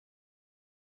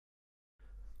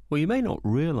Well, you may not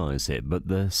realise it, but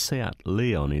the Seat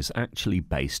Leon is actually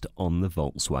based on the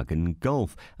Volkswagen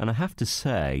Golf. And I have to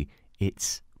say,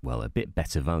 it's, well, a bit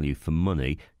better value for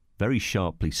money, very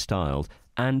sharply styled,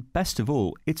 and best of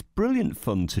all, it's brilliant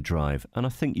fun to drive, and I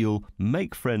think you'll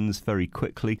make friends very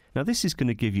quickly. Now, this is going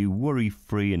to give you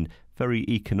worry-free and very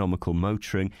economical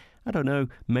motoring. I don't know,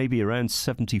 maybe around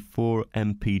 74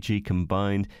 mpg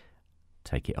combined.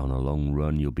 Take it on a long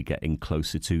run, you'll be getting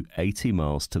closer to 80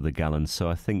 miles to the gallon, so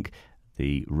I think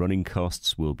the running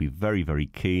costs will be very, very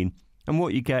keen. And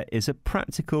what you get is a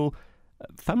practical,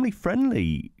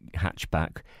 family-friendly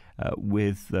hatchback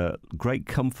with great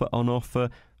comfort on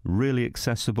offer, really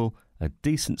accessible, a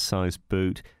decent-sized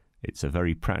boot. It's a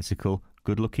very practical,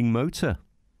 good-looking motor.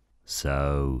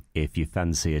 So, if you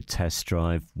fancy a test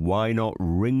drive, why not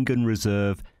ring and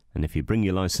reserve? And if you bring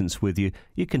your licence with you,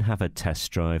 you can have a test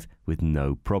drive with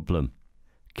no problem.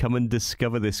 Come and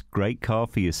discover this great car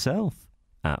for yourself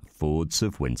at Fords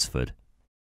of Winsford.